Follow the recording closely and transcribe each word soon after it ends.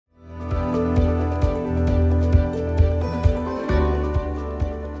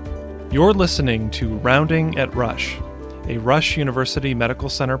You're listening to Rounding at Rush, a Rush University Medical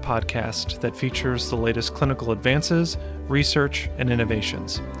Center podcast that features the latest clinical advances, research, and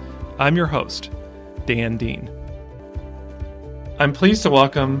innovations. I'm your host, Dan Dean. I'm pleased to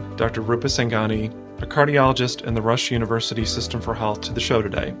welcome Dr. Rupa Sangani, a cardiologist in the Rush University System for Health, to the show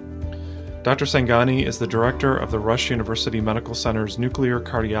today. Dr. Sangani is the director of the Rush University Medical Center's Nuclear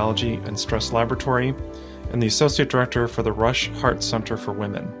Cardiology and Stress Laboratory and the associate director for the Rush Heart Center for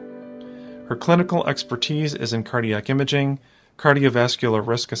Women. Her clinical expertise is in cardiac imaging, cardiovascular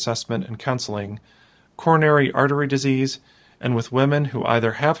risk assessment and counseling, coronary artery disease, and with women who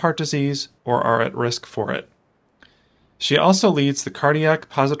either have heart disease or are at risk for it. She also leads the Cardiac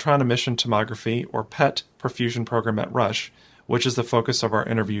Positron Emission Tomography, or PET, perfusion program at Rush, which is the focus of our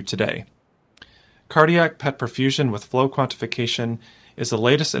interview today. Cardiac PET perfusion with flow quantification is the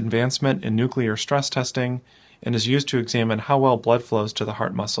latest advancement in nuclear stress testing and is used to examine how well blood flows to the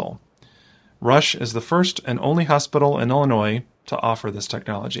heart muscle. Rush is the first and only hospital in Illinois to offer this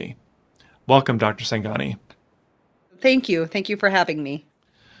technology. Welcome, Dr. Sangani. Thank you. Thank you for having me.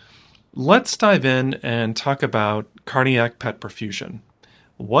 Let's dive in and talk about cardiac PET perfusion.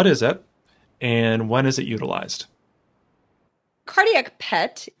 What is it, and when is it utilized? Cardiac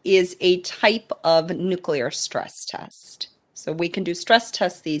PET is a type of nuclear stress test. So we can do stress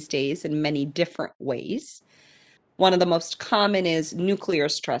tests these days in many different ways. One of the most common is nuclear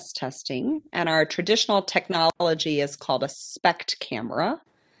stress testing, and our traditional technology is called a SPECT camera.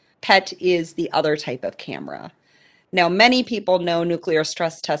 PET is the other type of camera. Now, many people know nuclear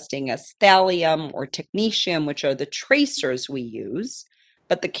stress testing as thallium or technetium, which are the tracers we use,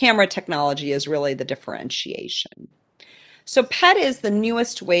 but the camera technology is really the differentiation. So PET is the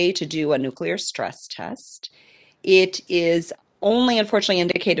newest way to do a nuclear stress test. It is only unfortunately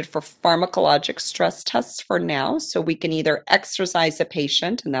indicated for pharmacologic stress tests for now. So we can either exercise a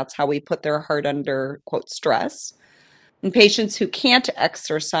patient, and that's how we put their heart under, quote, stress. In patients who can't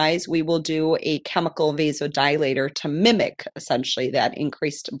exercise, we will do a chemical vasodilator to mimic essentially that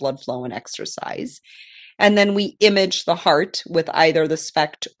increased blood flow and exercise. And then we image the heart with either the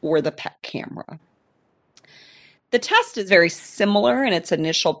SPECT or the PET camera. The test is very similar in its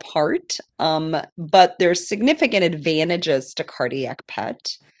initial part, but there's significant advantages to cardiac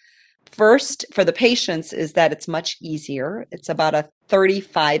PET. First, for the patients, is that it's much easier. It's about a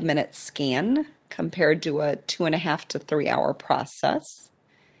 35-minute scan compared to a 2.5 to 3 hour process.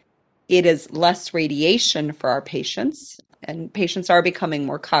 It is less radiation for our patients, and patients are becoming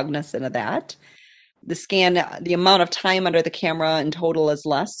more cognizant of that. The scan, the amount of time under the camera in total is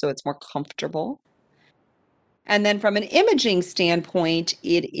less, so it's more comfortable. And then from an imaging standpoint,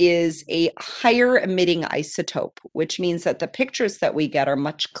 it is a higher emitting isotope, which means that the pictures that we get are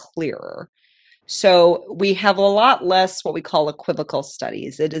much clearer. So we have a lot less what we call equivocal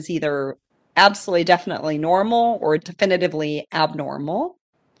studies. It is either absolutely definitely normal or definitively abnormal.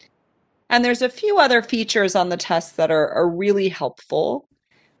 And there's a few other features on the test that are really helpful.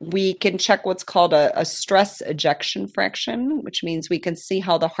 We can check what's called a stress ejection fraction, which means we can see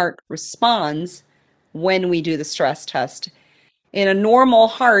how the heart responds when we do the stress test. In a normal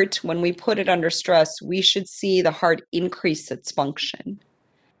heart, when we put it under stress, we should see the heart increase its function.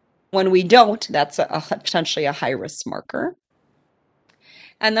 When we don't, that's potentially a high-risk marker.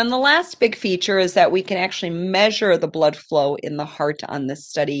 And then the last big feature is that we can actually measure the blood flow in the heart on this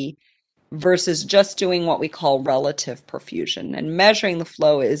study versus just doing what we call relative perfusion. And measuring the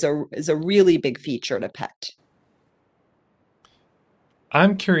flow is a really big feature to PET.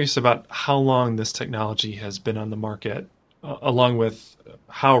 I'm curious about how long this technology has been on the market, along with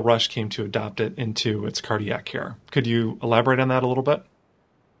how Rush came to adopt it into its cardiac care. Could you elaborate on that a little bit?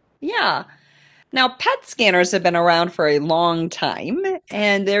 Yeah. Now, PET scanners have been around for a long time,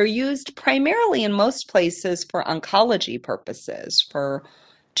 and they're used primarily in most places for oncology purposes, for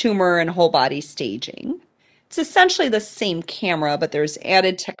tumor and whole body staging. It's essentially the same camera, but there's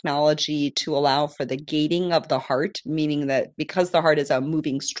added technology to allow for the gating of the heart, meaning that because the heart is a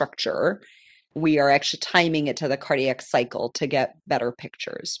moving structure, we are actually timing it to the cardiac cycle to get better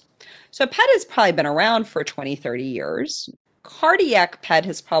pictures. So PET has probably been around for 20, 30 years. Cardiac PET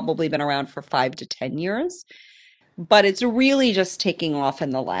has probably been around for 5 to 10 years, but it's really just taking off in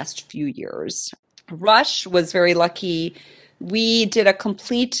the last few years. Rush was very lucky. We did a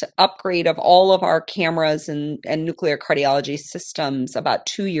complete upgrade of all of our cameras and nuclear cardiology systems about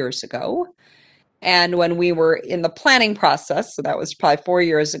 2 years ago. And when we were in the planning process, so that was probably 4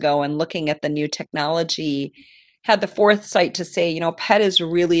 years ago, and looking at the new technology, had the foresight to say, PET is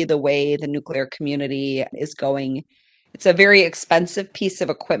really the way the nuclear community is going. It's a very expensive piece of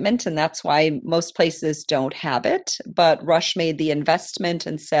equipment, and that's why most places don't have it. But Rush made the investment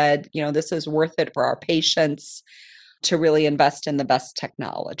and said, this is worth it for our patients to really invest in the best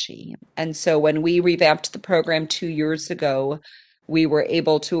technology. And so when we revamped the program 2 years ago, we were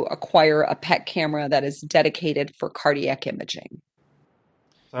able to acquire a PET camera that is dedicated for cardiac imaging.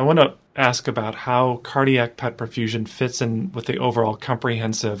 I want to ask about how cardiac PET perfusion fits in with the overall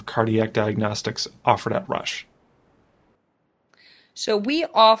comprehensive cardiac diagnostics offered at Rush. So we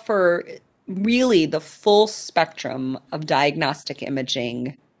offer really the full spectrum of diagnostic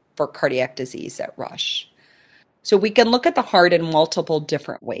imaging for cardiac disease at Rush. So we can look at the heart in multiple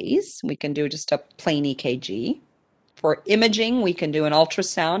different ways. We can do just a plain EKG. For imaging, we can do an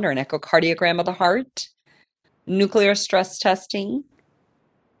ultrasound or an echocardiogram of the heart, nuclear stress testing,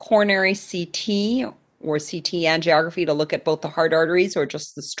 coronary CT or CT angiography to look at both the heart arteries or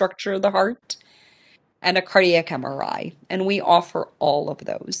just the structure of the heart, and a cardiac MRI. And we offer all of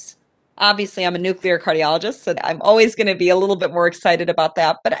those. Obviously, I'm a nuclear cardiologist, so I'm always going to be a little bit more excited about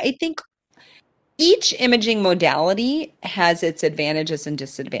that. But I think each imaging modality has its advantages and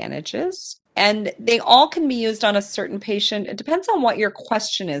disadvantages, and they all can be used on a certain patient. It depends on what your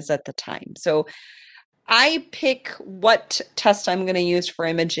question is at the time. So I pick what test I'm going to use for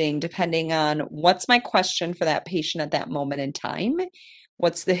imaging depending on what's my question for that patient at that moment in time.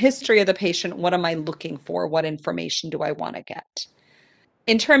 What's the history of the patient? What am I looking for? What information do I want to get?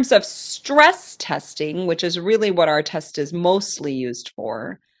 In terms of stress testing, which is really what our test is mostly used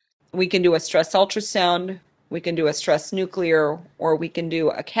for, we can do a stress ultrasound, we can do a stress nuclear, or we can do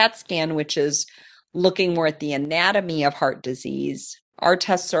a CAT scan, which is looking more at the anatomy of heart disease. Our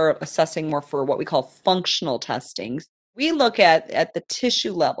tests are assessing more for what we call functional testing. We look at the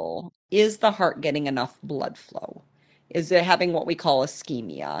tissue level. Is the heart getting enough blood flow? Is it having what we call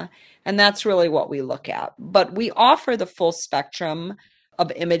ischemia? And that's really what we look at. But we offer the full spectrum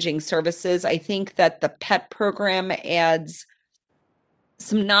of imaging services. I think that the PET program adds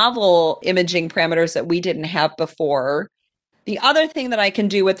some novel imaging parameters that we didn't have before. The other thing that I can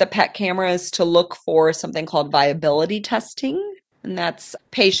do with the PET camera is to look for something called viability testing. And that's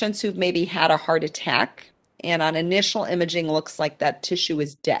patients who've maybe had a heart attack and on initial imaging looks like that tissue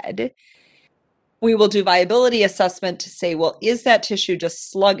is dead. We will do viability assessment to say, well, is that tissue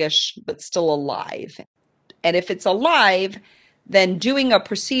just sluggish but still alive? And if it's alive, then doing a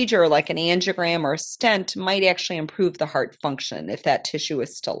procedure like an angiogram or a stent might actually improve the heart function if that tissue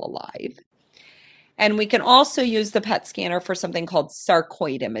is still alive. And we can also use the PET scanner for something called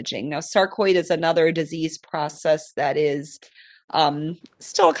sarcoid imaging. Now, sarcoid is another disease process that is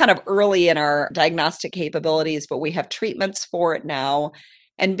still kind of early in our diagnostic capabilities, but we have treatments for it now.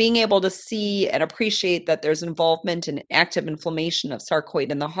 And being able to see and appreciate that there's involvement in active inflammation of sarcoid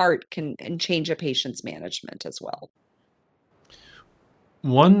in the heart can change a patient's management as well.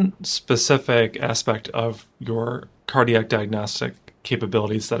 One specific aspect of your cardiac diagnostic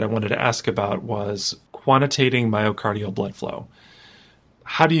capabilities that I wanted to ask about was quantitating myocardial blood flow.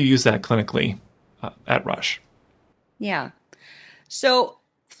 How do you use that clinically at Rush? Yeah. So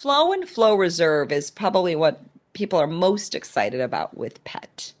flow and flow reserve is probably what people are most excited about with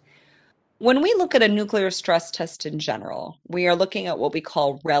PET. When we look at a nuclear stress test in general, we are looking at what we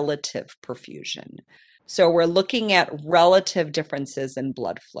call relative perfusion. So we're looking at relative differences in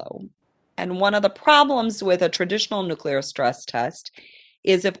blood flow. And one of the problems with a traditional nuclear stress test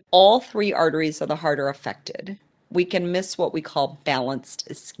is if all three arteries of the heart are affected, we can miss what we call balanced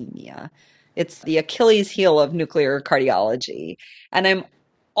ischemia. It's the Achilles heel of nuclear cardiology. And I'm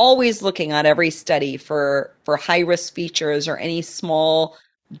always looking on every study for high-risk features or any small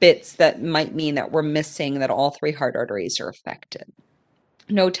bits that might mean that we're missing that all three heart arteries are affected.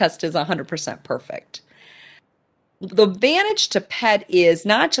 No test is 100% perfect. The advantage to PET is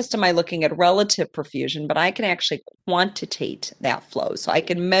not just am I looking at relative perfusion, but I can actually quantitate that flow. So I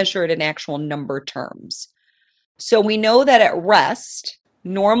can measure it in actual number terms. So we know that at rest,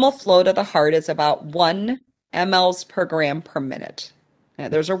 normal flow to the heart is about 1 mLs per gram per minute. Now,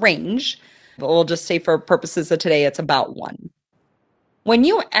 there's a range, but we'll just say for purposes of today, it's about 1. When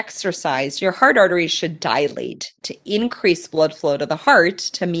you exercise, your heart arteries should dilate to increase blood flow to the heart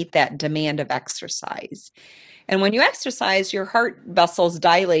to meet that demand of exercise. And when you exercise, your heart vessels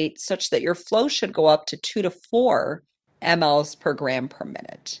dilate such that your flow should go up to 2 to 4 mLs per gram per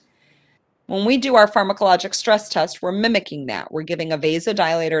minute. When we do our pharmacologic stress test, we're mimicking that. We're giving a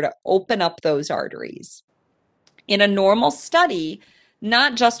vasodilator to open up those arteries. In a normal study,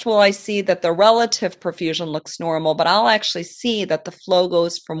 not just will I see that the relative perfusion looks normal, but I'll actually see that the flow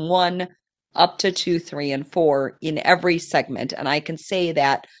goes from 1 up to 2, 3, and 4 in every segment. And I can say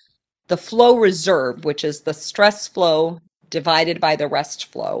that the flow reserve, which is the stress flow divided by the rest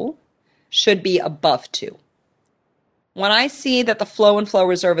flow, should be above 2. When I see that the flow and flow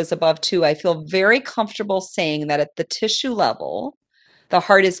reserve is above 2, I feel very comfortable saying that at the tissue level, the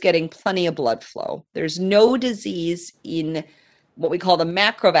heart is getting plenty of blood flow. There's no disease in what we call the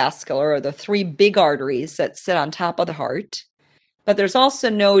macrovascular, or the 3 big arteries that sit on top of the heart. But there's also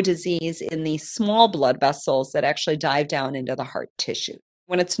no disease in the small blood vessels that actually dive down into the heart tissue.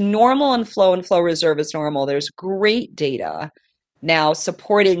 When it's normal and flow reserve is normal, there's great data now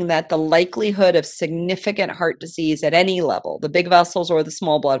supporting that the likelihood of significant heart disease at any level, the big vessels or the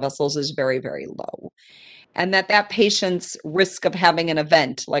small blood vessels, is very, very low. And that patient's risk of having an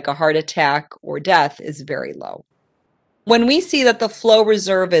event like a heart attack or death is very low. When we see that the flow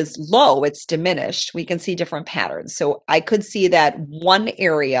reserve is low, it's diminished, we can see different patterns. So I could see that one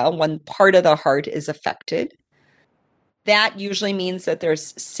area, one part of the heart is affected. That usually means that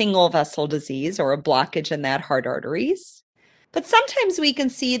there's single vessel disease or a blockage in that heart arteries. But sometimes we can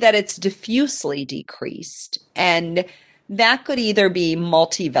see that it's diffusely decreased, and that could either be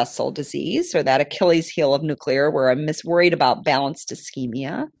multi-vessel disease, or that Achilles heel of nuclear where I'm worried about balanced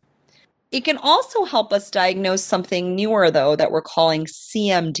ischemia. It can also help us diagnose something newer, though, that we're calling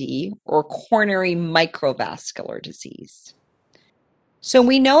CMD, or coronary microvascular disease. So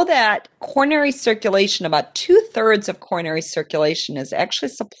we know that coronary circulation, about 2/3 of coronary circulation, is actually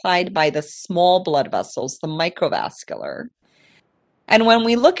supplied by the small blood vessels, the microvascular. And when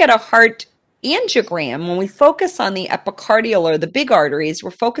we look at a heart angiogram, when we focus on the epicardial or the big arteries, we're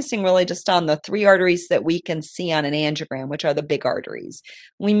focusing really just on the 3 arteries that we can see on an angiogram, which are the big arteries.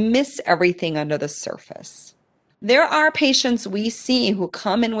 We miss everything under the surface. There are patients we see who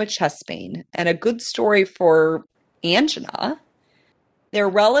come in with chest pain, and a good story for angina, their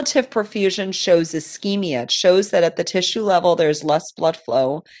relative perfusion shows ischemia. It shows that at the tissue level there's less blood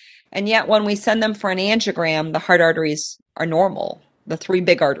flow, and yet when we send them for an angiogram, the heart arteries are normal, the 3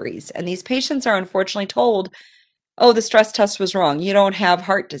 big arteries. And these patients are unfortunately told, oh, the stress test was wrong. You don't have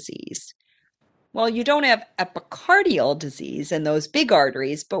heart disease. Well, you don't have epicardial disease in those big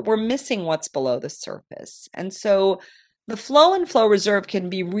arteries, but we're missing what's below the surface. And so the flow and flow reserve can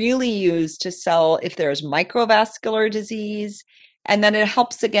be really used to tell if there's microvascular disease, and then it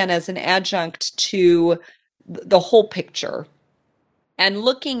helps again as an adjunct to the whole picture. And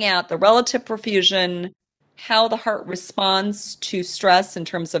looking at the relative perfusion, how the heart responds to stress in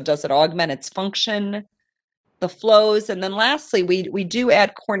terms of does it augment its function, the flows, and then lastly, we do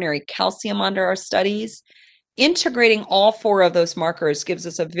add coronary calcium under our studies. Integrating all 4 of those markers gives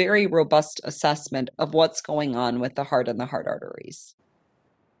us a very robust assessment of what's going on with the heart and the heart arteries.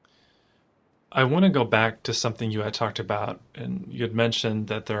 I want to go back to something you had talked about, and you had mentioned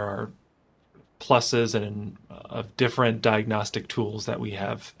that there are pluses and of different diagnostic tools that we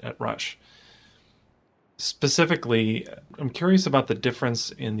have at Rush. Specifically, I'm curious about the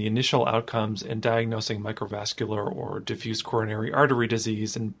difference in the initial outcomes in diagnosing microvascular or diffuse coronary artery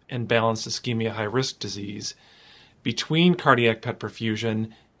disease and balanced ischemia high-risk disease between cardiac PET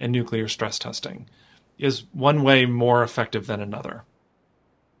perfusion and nuclear stress testing. Is one way more effective than another?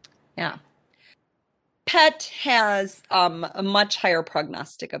 Yeah. PET has a much higher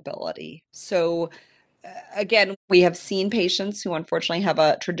prognostic ability. So again, we have seen patients who unfortunately have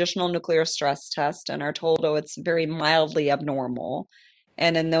a traditional nuclear stress test and are told, oh, it's very mildly abnormal.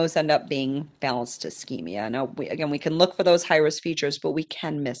 And then those end up being balanced ischemia. Now, we can look for those high-risk features, but we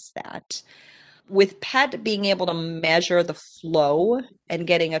can miss that. With PET being able to measure the flow and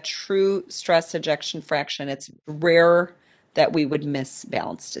getting a true stress ejection fraction, it's rare that we would miss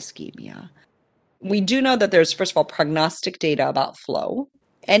balanced ischemia. We do know that there's, first of all, prognostic data about flow.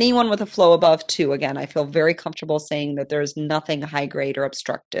 Anyone with a flow above 2, again, I feel very comfortable saying that there's nothing high grade or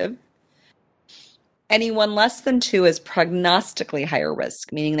obstructive. Anyone less than 2 is prognostically higher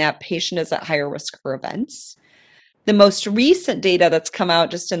risk, meaning that patient is at higher risk for events. The most recent data that's come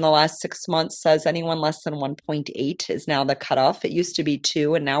out just in the last 6 months says anyone less than 1.8 is now the cutoff. It used to be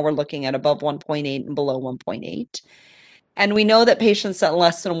 2, and now we're looking at above 1.8 and below 1.8. And we know that patients at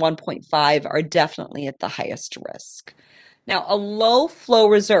less than 1.5 are definitely at the highest risk. Now, a low flow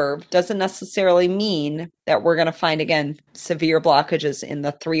reserve doesn't necessarily mean that we're going to find, again, severe blockages in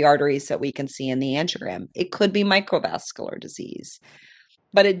the 3 arteries that we can see in the angiogram. It could be microvascular disease.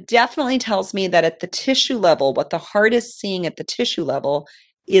 But it definitely tells me that at the tissue level, what the heart is seeing at the tissue level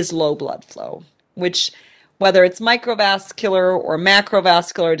is low blood flow, which, whether it's microvascular or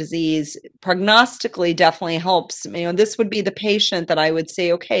macrovascular disease, prognostically definitely helps. This would be the patient that I would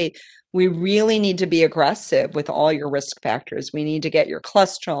say, okay, we really need to be aggressive with all your risk factors. We need to get your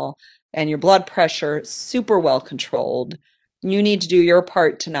cholesterol and your blood pressure super well controlled. You need to do your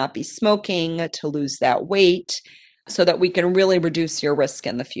part to not be smoking, to lose that weight, so that we can really reduce your risk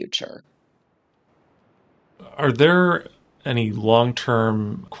in the future. Are there any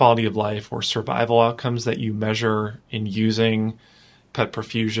long-term quality of life or survival outcomes that you measure in using PET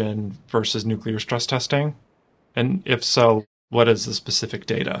perfusion versus nuclear stress testing? And if so, what is the specific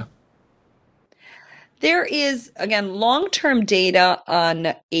data? There is, again, long-term data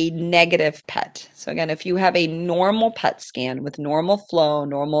on a negative PET. So again, if you have a normal PET scan with normal flow,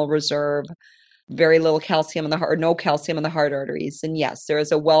 normal reserve, very little calcium in the heart, or no calcium in the heart arteries, and yes, there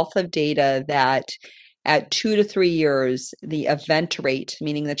is a wealth of data that at 2 to 3 years, the event rate,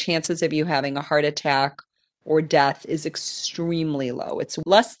 meaning the chances of you having a heart attack or death, is extremely low. It's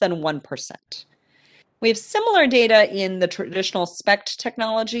less than 1%. We have similar data in the traditional SPECT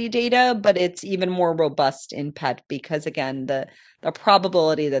technology data, but it's even more robust in PET because, again, the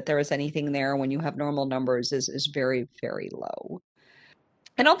probability that there is anything there when you have normal numbers is very, very low.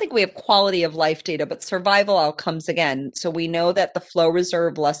 I don't think we have quality of life data, but survival outcomes again. So we know that the flow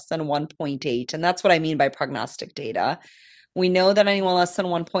reserve less than 1.8, and that's what I mean by prognostic data. We know that anyone less than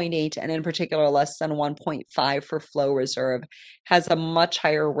 1.8, and in particular less than 1.5 for flow reserve, has a much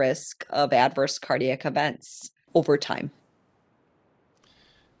higher risk of adverse cardiac events over time.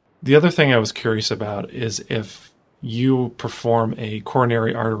 The other thing I was curious about is if you perform a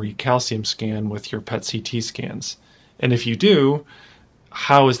coronary artery calcium scan with your PET CT scans. And if you do,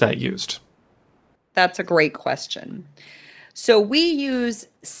 how is that used? That's a great question. So we use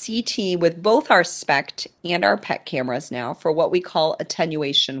CT with both our SPECT and our PET cameras now for what we call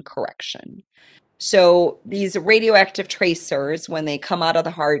attenuation correction. So these radioactive tracers, when they come out of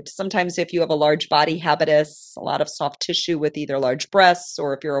the heart, sometimes if you have a large body habitus, a lot of soft tissue with either large breasts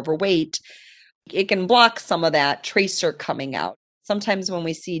or if you're overweight, it can block some of that tracer coming out. Sometimes when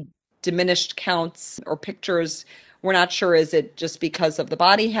we see diminished counts or pictures, we're not sure, is it just because of the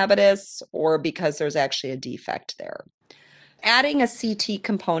body habitus or because there's actually a defect there. Adding a CT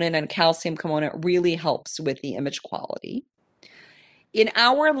component and a calcium component really helps with the image quality. In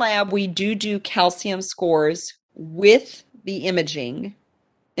our lab, we do calcium scores with the imaging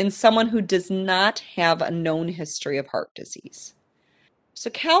in someone who does not have a known history of heart disease. So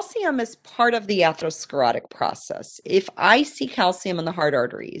calcium is part of the atherosclerotic process. If I see calcium in the heart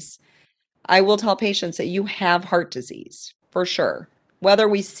arteries, I will tell patients that you have heart disease for sure. Whether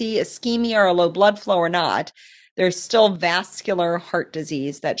we see ischemia or low blood flow or not, there's still vascular heart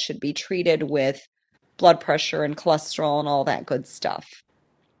disease that should be treated with blood pressure and cholesterol and all that good stuff.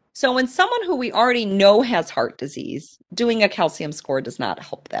 So when someone who we already know has heart disease, doing a calcium score does not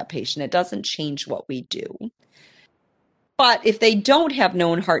help that patient. It doesn't change what we do. But if they don't have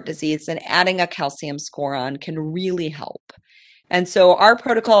known heart disease, then adding a calcium score on can really help. And so our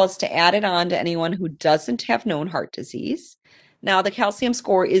protocol is to add it on to anyone who doesn't have known heart disease. Now, the calcium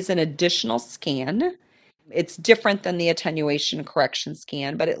score is an additional scan. It's different than the attenuation correction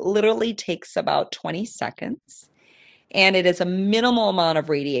scan, but it literally takes about 20 seconds. And it is a minimal amount of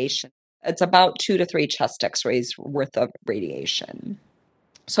radiation. It's about 2 to 3 chest x-rays worth of radiation.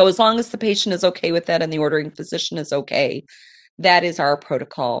 So as long as the patient is okay with that and the ordering physician is okay, that is our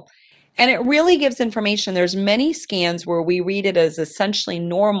protocol. And it really gives information. There's many scans where we read it as essentially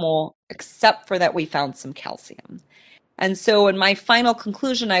normal, except for that we found some calcium. And so in my final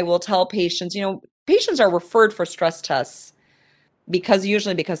conclusion, I will tell patients, patients are referred for stress tests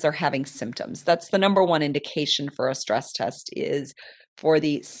usually because they're having symptoms. That's the number one indication for a stress test is for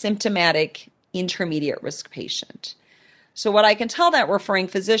the symptomatic intermediate risk patient. So what I can tell that referring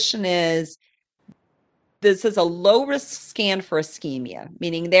physician is this is a low risk scan for ischemia,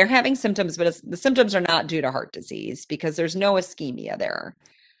 meaning they're having symptoms, but the symptoms are not due to heart disease because there's no ischemia there.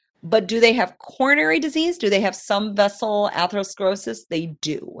 But do they have coronary disease? Do they have some vessel atherosclerosis? They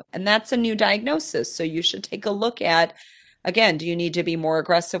do. And that's a new diagnosis. So you should take a look at, again, do you need to be more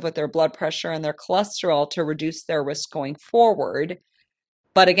aggressive with their blood pressure and their cholesterol to reduce their risk going forward?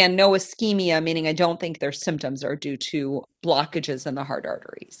 But again, no ischemia, meaning I don't think their symptoms are due to blockages in the heart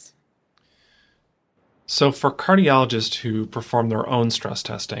arteries. So for cardiologists who perform their own stress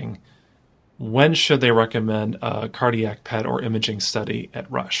testing, when should they recommend a cardiac PET or imaging study at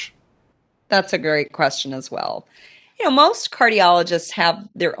Rush? That's a great question as well. Most cardiologists have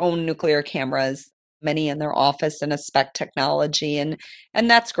their own nuclear cameras, many in their office and a SPECT technology, and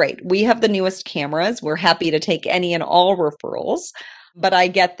that's great. We have the newest cameras. We're happy to take any and all referrals, but I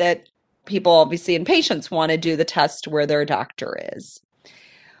get that people obviously and patients want to do the test where their doctor is.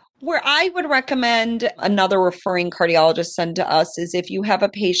 Where I would recommend another referring cardiologist send to us is if you have a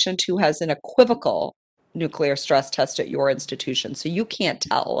patient who has an equivocal nuclear stress test at your institution, so you can't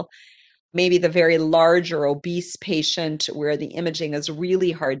tell. maybe the very large or obese patient where the imaging is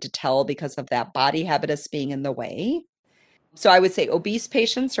really hard to tell because of that body habitus being in the way. So I would say obese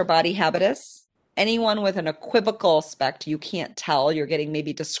patients or body habitus. Anyone with an equivocal SPECT, you can't tell. You're getting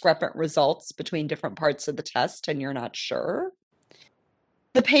maybe discrepant results between different parts of the test and you're not sure.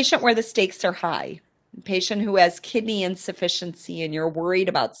 The patient where the stakes are high, the patient who has kidney insufficiency and you're worried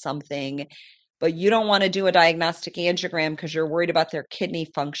about something, but you don't want to do a diagnostic angiogram because you're worried about their kidney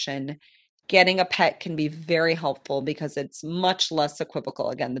function. Getting a PET can be very helpful because it's much less equivocal.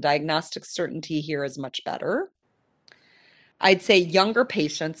 Again, the diagnostic certainty here is much better. I'd say younger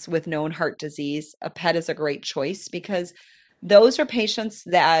patients with known heart disease, a PET is a great choice because those are patients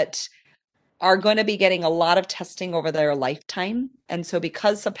that are going to be getting a lot of testing over their lifetime. And so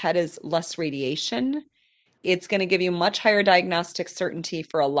because a PET is less radiation, it's going to give you much higher diagnostic certainty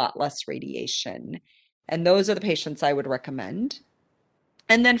for a lot less radiation. And those are the patients I would recommend.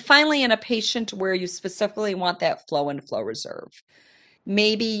 And then finally, in a patient where you specifically want that flow and flow reserve,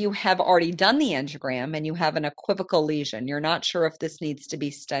 maybe you have already done the angiogram and you have an equivocal lesion. You're not sure if this needs to be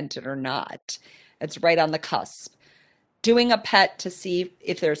stented or not. It's right on the cusp. Doing a PET to see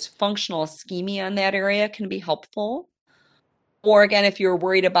if there's functional ischemia in that area can be helpful. Or again, if you're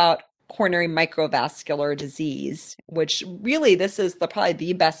worried about coronary microvascular disease, which really this is probably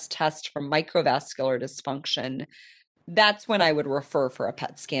the best test for microvascular dysfunction, that's when I would refer for a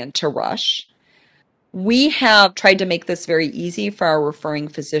PET scan to Rush. We have tried to make this very easy for our referring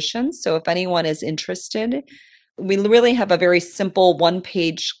physicians. So if anyone is interested, we really have a very simple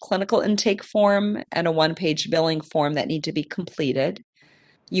one-page clinical intake form and a one-page billing form that need to be completed.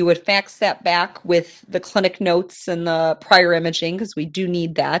 You would fax that back with the clinic notes and the prior imaging because we do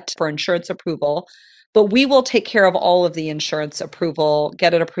need that for insurance approval. But we will take care of all of the insurance approval,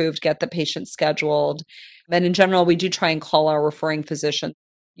 get it approved, get the patient scheduled. And in general, we do try and call our referring physician.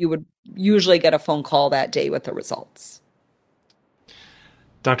 You would usually get a phone call that day with the results.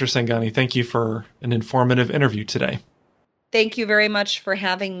 Dr. Sangani, thank you for an informative interview today. Thank you very much for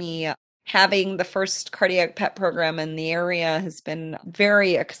having me. Having the first cardiac PET program in the area has been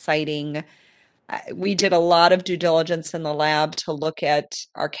very exciting. We did a lot of due diligence in the lab to look at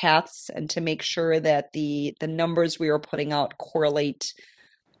our caths and to make sure that the numbers we were putting out correlate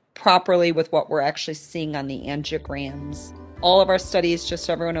properly with what we're actually seeing on the angiograms. All of our studies, just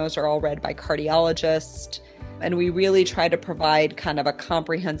so everyone knows, are all read by cardiologists. And we really try to provide kind of a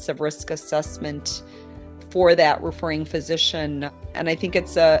comprehensive risk assessment for that referring physician. And I think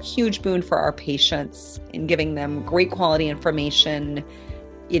it's a huge boon for our patients in giving them great quality information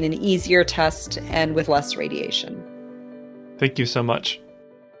in an easier test and with less radiation. Thank you so much.